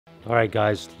Alright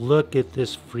guys, look at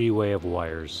this freeway of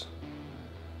wires.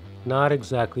 Not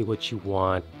exactly what you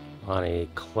want on a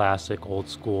classic old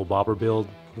school bobber build.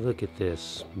 Look at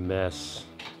this mess.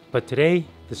 But today,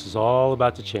 this is all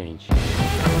about to change.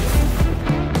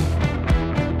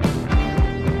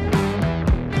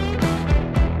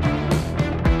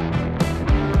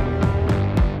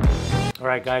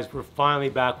 Alright guys, we're finally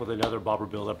back with another Bobber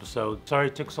Build episode. Sorry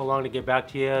it took so long to get back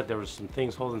to you. There was some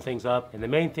things holding things up. And the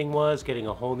main thing was getting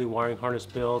a whole new wiring harness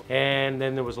built. And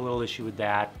then there was a little issue with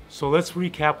that. So let's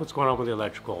recap what's going on with the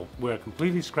electrical. We're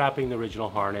completely scrapping the original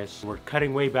harness. We're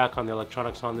cutting way back on the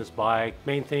electronics on this bike.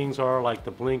 Main things are like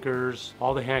the blinkers,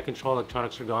 all the hand control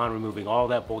electronics are gone, removing all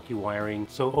that bulky wiring.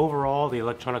 So overall, the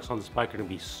electronics on this bike are gonna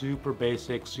be super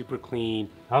basic, super clean.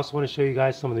 I also want to show you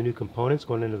guys some of the new components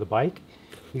going into the bike.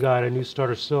 We got a new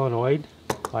starter solenoid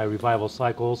by Revival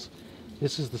Cycles.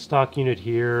 This is the stock unit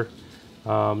here.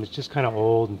 It's just kind of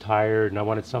old and tired, and I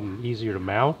wanted something easier to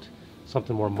mount,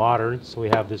 something more modern, so we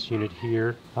have this unit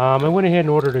here. I went ahead and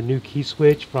ordered a new key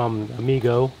switch from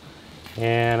Amigo,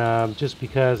 and just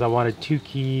because I wanted two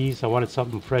keys, I wanted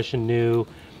something fresh and new,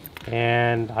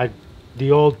 and the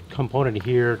old component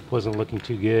here wasn't looking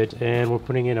too good, and we're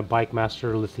putting in a Bike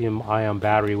Master lithium ion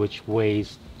battery which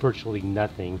weighs virtually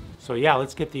nothing. So yeah,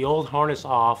 let's get the old harness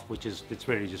off, it's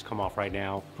ready to just come off right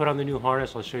now. Put on the new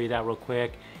harness, I'll show you that real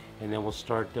quick, and then we'll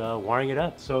start wiring it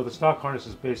up. So the stock harness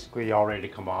is basically all ready to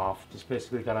come off. Just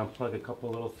basically got to unplug a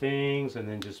couple little things and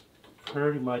then just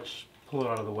pretty much pull it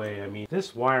out of the way. I mean,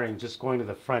 this wiring just going to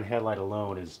the front headlight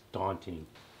alone is daunting.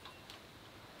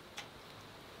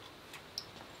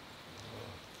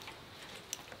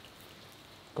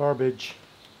 Garbage.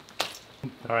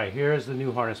 Alright, here's the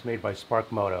new harness made by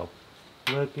SPARCK MOTO.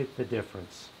 Look at the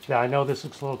difference. Yeah, I know this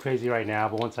looks a little crazy right now,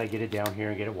 but once I get it down here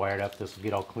and get it wired up, this will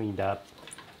get all cleaned up.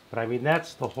 But I mean,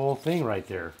 that's the whole thing right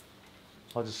there.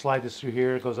 I'll just slide this through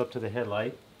here. It goes up to the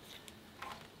headlight.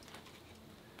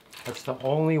 That's the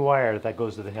only wire that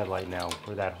goes to the headlight now,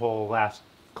 where that whole last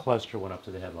cluster went up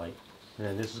to the headlight. And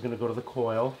then this is going to go to the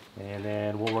coil, and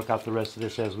then we'll work out the rest of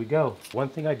this as we go. One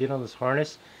thing I did on this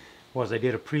harness was I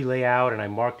did a pre-layout and I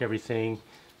marked everything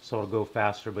so it'll go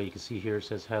faster, but you can see here it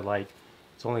says headlight.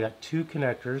 It's only got two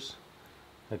connectors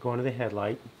that go into the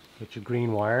headlight. Get your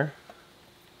green wire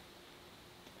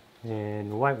and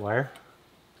your white wire.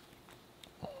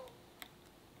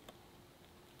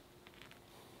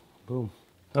 Boom.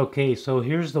 Okay, so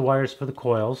here's the wires for the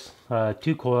coils.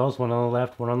 Two coils, one on the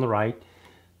left, one on the right.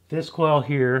 This coil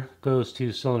here goes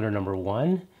to cylinder number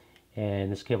 1, and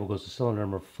this cable goes to cylinder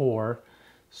number 4.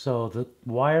 So the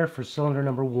wire for cylinder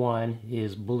number 1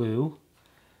 is blue.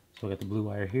 So we got the blue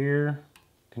wire here,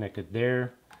 connected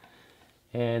there.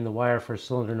 And the wire for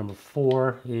cylinder number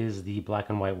 4 is the black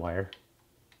and white wire.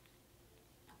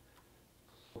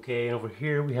 Okay, and over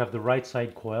here we have the right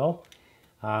side coil.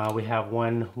 We have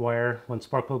one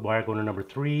spark plug wire going to number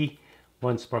 3,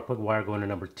 one spark plug wire going to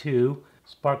number 2.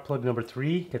 Spark plug number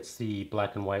 3 gets the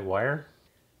black and white wire,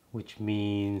 which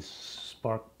means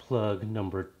spark plug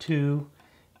number 2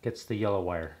 gets the yellow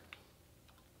wire.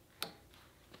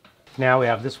 Now we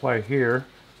have this wire here.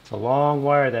 It's a long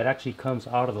wire that actually comes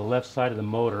out of the left side of the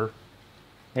motor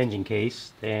engine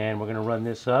case, and we're going to run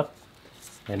this up,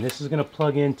 and this is going to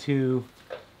plug into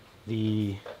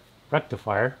the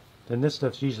rectifier. Then this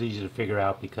stuff's usually easy to figure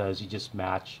out because you just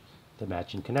match the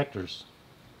matching connectors.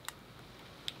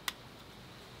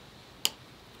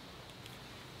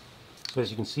 So as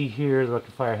you can see here, the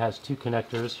rectifier has two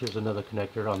connectors. Here's another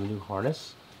connector on the new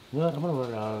harness. You know what, I'm going to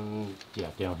run it on, yeah,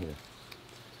 down here.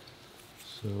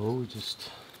 So we just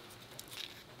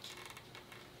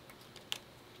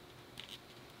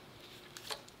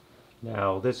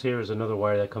now this here is another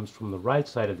wire that comes from the right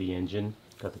side of the engine.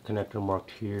 Got the connector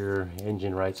marked here,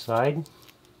 engine right side.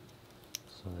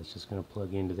 So that's just going to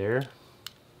plug into there.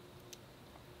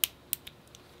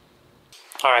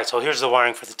 Alright, so here's the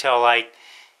wiring for the tail light,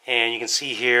 and you can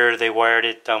see here they wired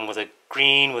it with a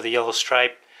green with a yellow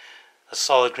stripe, a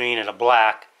solid green, and a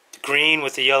black. The green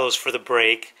with the yellow is for the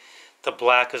brake, the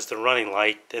black is the running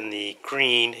light, and the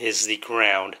green is the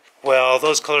ground. Well,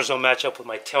 those colors don't match up with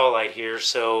my tail light here,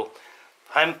 so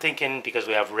I'm thinking, because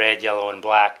we have red, yellow, and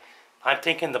black, I'm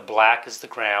thinking the black is the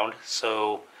ground,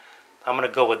 so I'm going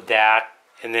to go with that.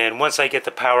 And then once I get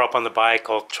the power up on the bike,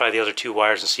 I'll try the other two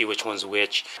wires and see which one's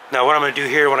which. Now what I'm going to do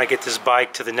here when I get this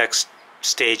bike to the next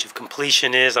stage of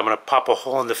completion is I'm going to pop a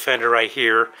hole in the fender right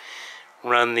here,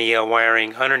 run the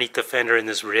wiring underneath the fender in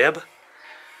this rib,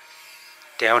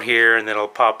 down here, and then it'll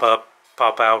pop up,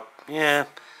 pop out, yeah,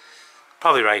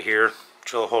 probably right here.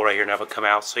 drill a hole right here and have it come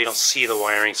out so you don't see the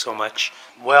wiring so much.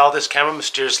 Well, this camera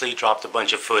mysteriously dropped a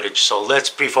bunch of footage, so let's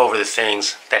brief over the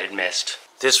things that it missed.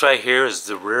 This right here is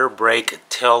the rear brake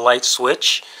tail light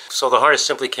switch. So the harness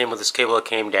simply came with this cable that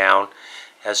came down.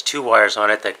 It has 2 wires on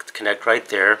it that connect right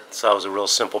there. So that was a real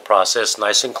simple process,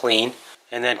 nice and clean.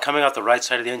 And then coming out the right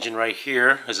side of the engine right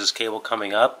here is this cable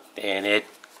coming up, and it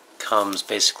comes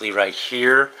basically right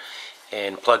here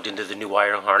and plugged into the new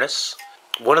wiring harness.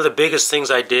 One of the biggest things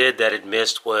I did that it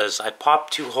missed was I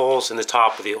popped 2 holes in the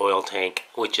top of the oil tank,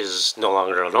 which is no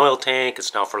longer an oil tank,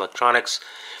 it's now for electronics.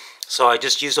 So I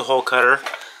just used a hole cutter,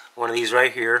 one of these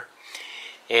right here,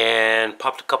 and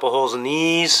popped a couple holes in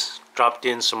these, dropped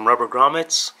in some rubber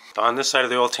grommets. On this side of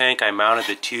the oil tank I mounted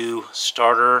the 2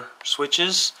 starter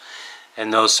switches,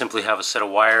 and those simply have a set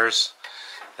of wires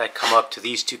that come up to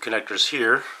these 2 connectors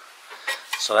here.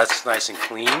 So that's nice and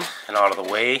clean and out of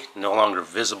the way, no longer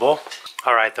visible.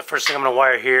 Alright, the first thing I'm going to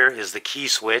wire here is the key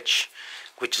switch,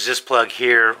 which is this plug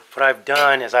here. What I've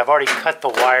done is I've already cut the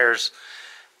wires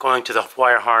going to the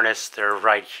wire harness. They're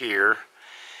right here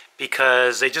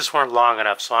because they just weren't long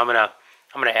enough. So I'm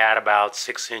gonna add about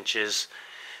 6 inches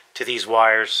to these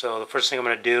wires. So the first thing I'm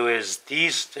going to do is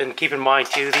these, and keep in mind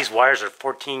too, these wires are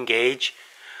 14 gauge,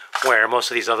 where most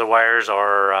of these other wires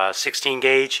are 16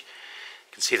 gauge.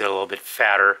 You can see they're a little bit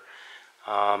fatter.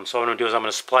 So what I'm going to do is I'm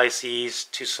going to splice these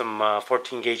to some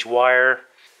 14 gauge wire.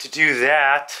 To do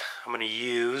that, I'm going to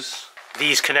use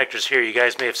these connectors here. You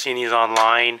guys may have seen these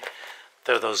online.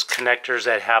 They're those connectors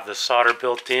that have the solder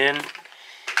built in.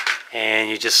 And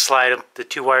you just slide the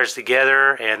 2 wires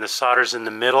together and the solder's in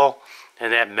the middle,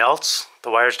 and that melts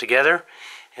the wires together.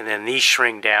 And then these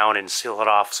shrink down and seal it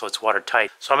off so it's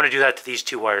watertight. So I'm going to do that to these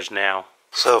 2 wires now.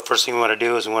 So first thing we want to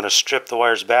do is we want to strip the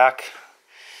wires back.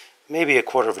 Maybe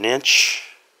 1/4 inch.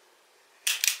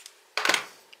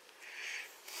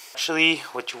 Actually,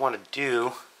 what you want to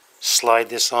do, slide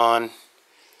this on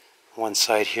one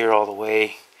side here all the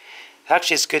way.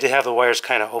 Actually, it's good to have the wires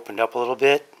kind of opened up a little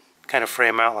bit, kind of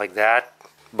frame out like that,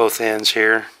 both ends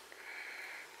here,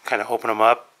 kind of open them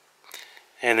up.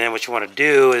 And then what you want to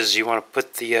do is you want to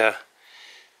put the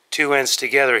 2 ends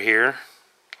together here,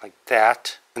 like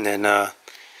that, and then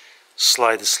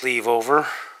slide the sleeve over.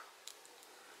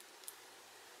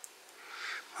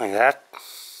 Like that.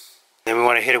 Then we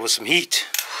want to hit it with some heat.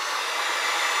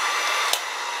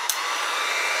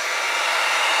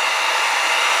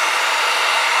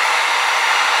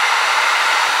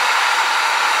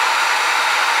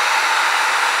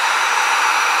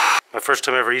 My first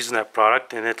time ever using that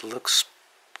product, and it looks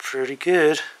pretty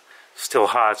good. Still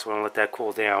hot, so I'm going to let that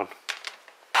cool down.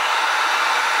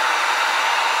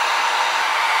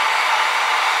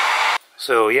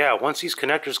 So yeah, once these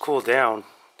connectors cool down,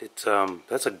 it's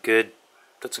that's a good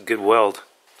weld.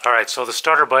 All right, so the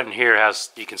starter button here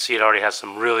has, you can see it already has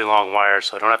some really long wires,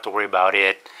 so I don't have to worry about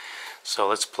it. So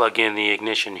let's plug in the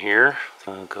ignition here.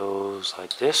 It goes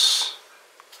like this.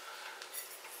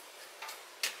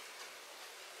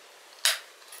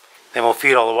 Then we'll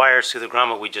feed all the wires through the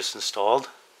grommet we just installed.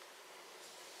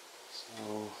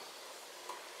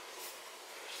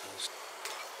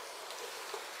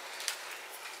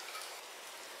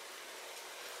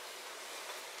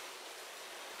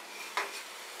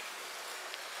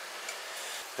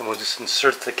 So then we'll just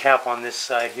insert the cap on this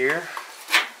side here.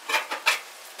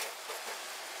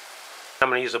 I'm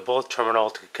going to use a bolt terminal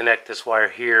to connect this wire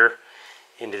here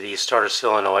into the starter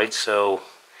solenoid. So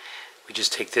we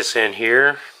just take this in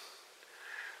here,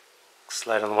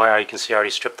 slide on the wire. You can see I already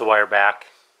stripped the wire back.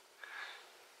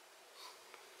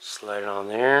 Slide it on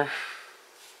there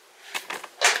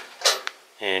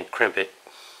and crimp it.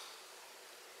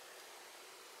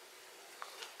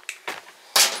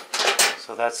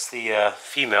 So that's the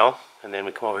female, and then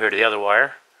we come over here to the other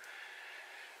wire,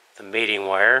 the mating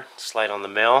wire. Slide on the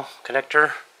male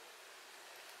connector.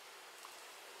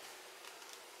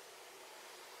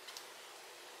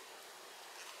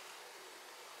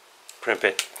 Crimp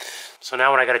it. So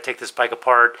now when I got to take this bike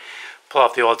apart, pull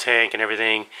off the oil tank and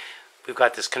everything, we've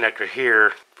got this connector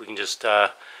here. We can just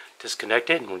disconnect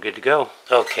it and we're good to go.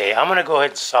 Okay, I'm going to go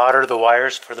ahead and solder the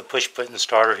wires for the push button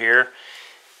starter here.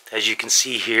 As you can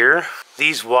see here,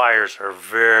 these wires are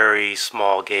very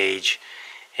small gauge,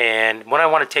 and when I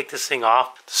want to take this thing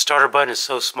off, the starter button is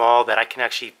so small that I can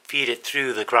actually feed it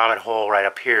through the grommet hole right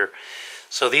up here.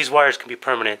 So these wires can be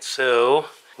permanent. So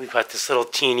we've got this little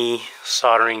teeny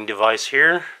soldering device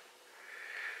here.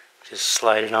 Just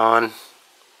slide it on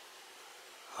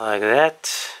like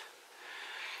that.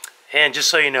 And just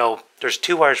so you know, there's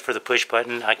 2 wires for the push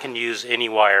button. I can use any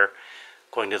wire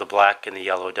going to the black and the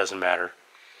yellow, it doesn't matter.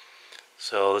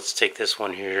 So let's take this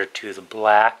one here to the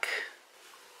black.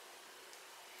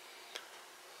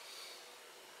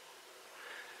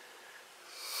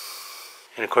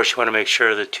 And of course you want to make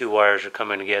sure the two wires are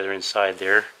coming together inside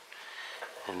there.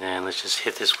 And then let's just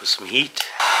hit this with some heat.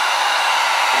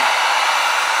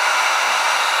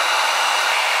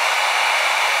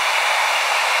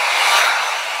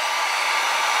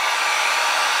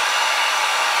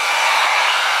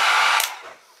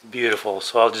 Beautiful.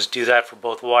 So I'll just do that for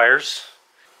both wires.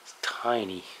 It's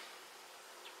tiny.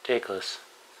 It's ridiculous.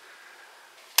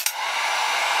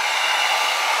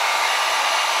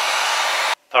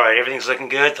 Alright, everything's looking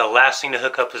good. The last thing to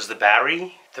hook up is the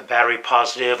battery. The battery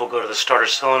positive will go to the starter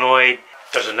solenoid.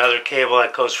 There's another cable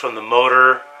that goes from the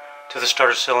motor to the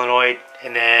starter solenoid,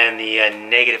 and then the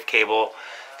negative cable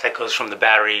that goes from the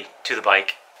battery to the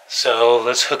bike. So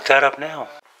let's hook that up now.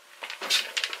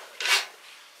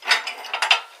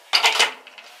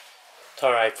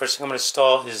 Alright, first thing I'm going to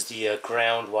install is the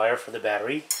ground wire for the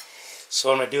battery. So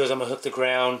what I'm going to do is I'm going to hook the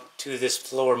ground to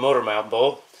this lower motor mount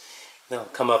bolt. Then I'll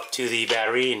come up to the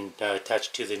battery and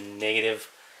attach to the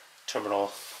negative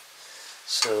terminal.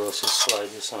 So let's just slide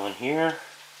this on here.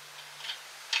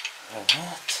 Like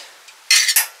that.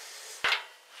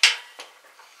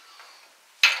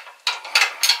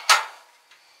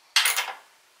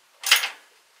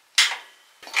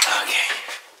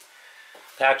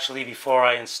 Actually, before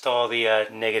I install the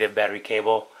negative battery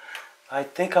cable, I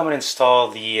think I'm going to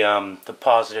install the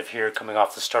positive here coming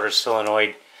off the starter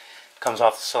solenoid. Comes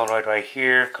off the solenoid right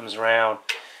here, comes around,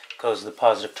 goes to the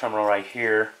positive terminal right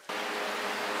here.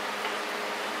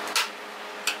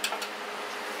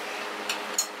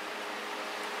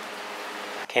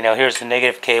 Okay, now here's the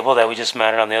negative cable that we just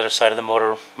mounted on the other side of the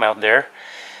motor mount there.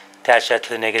 Attach that to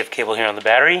the negative cable here on the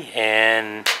battery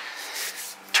and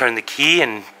turn the key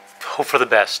and hope for the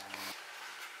best.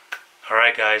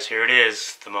 Alright guys, here it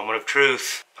is, the moment of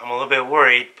truth. I'm a little bit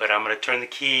worried, but I'm going to turn the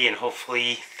key and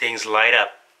hopefully things light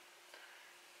up.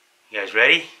 You guys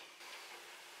ready?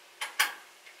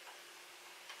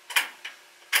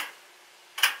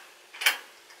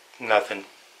 Nothing.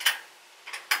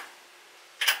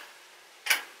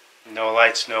 No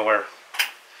lights nowhere.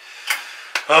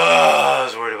 Oh, I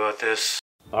was worried about this.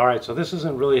 Alright, so this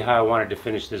isn't really how I wanted to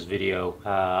finish this video.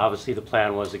 Obviously the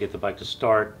plan was to get the bike to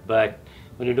start, but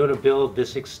when you're doing a build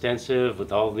this extensive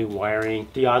with all new wiring,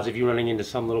 the odds of you running into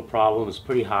some little problem is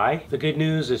pretty high. The good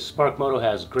news is SPARCK MOTO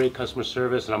has great customer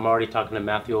service, and I'm already talking to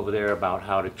Matthew over there about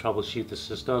how to troubleshoot the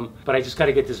system. But I just got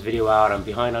to get this video out. I'm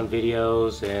behind on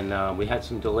videos, and we had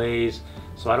some delays,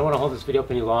 so I don't want to hold this video up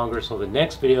any longer. So the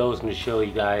next video is going to show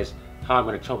you guys how I'm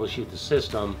going to troubleshoot the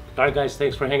system. Alright guys,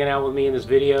 thanks for hanging out with me in this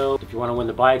video. If you want to win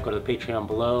the bike, go to the Patreon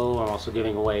below. I'm also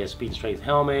giving away a Speed and Strength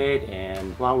helmet,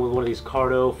 and along with one of these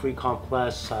Cardo free Comp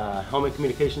Plus helmet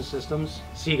communication systems.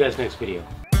 See you guys next video.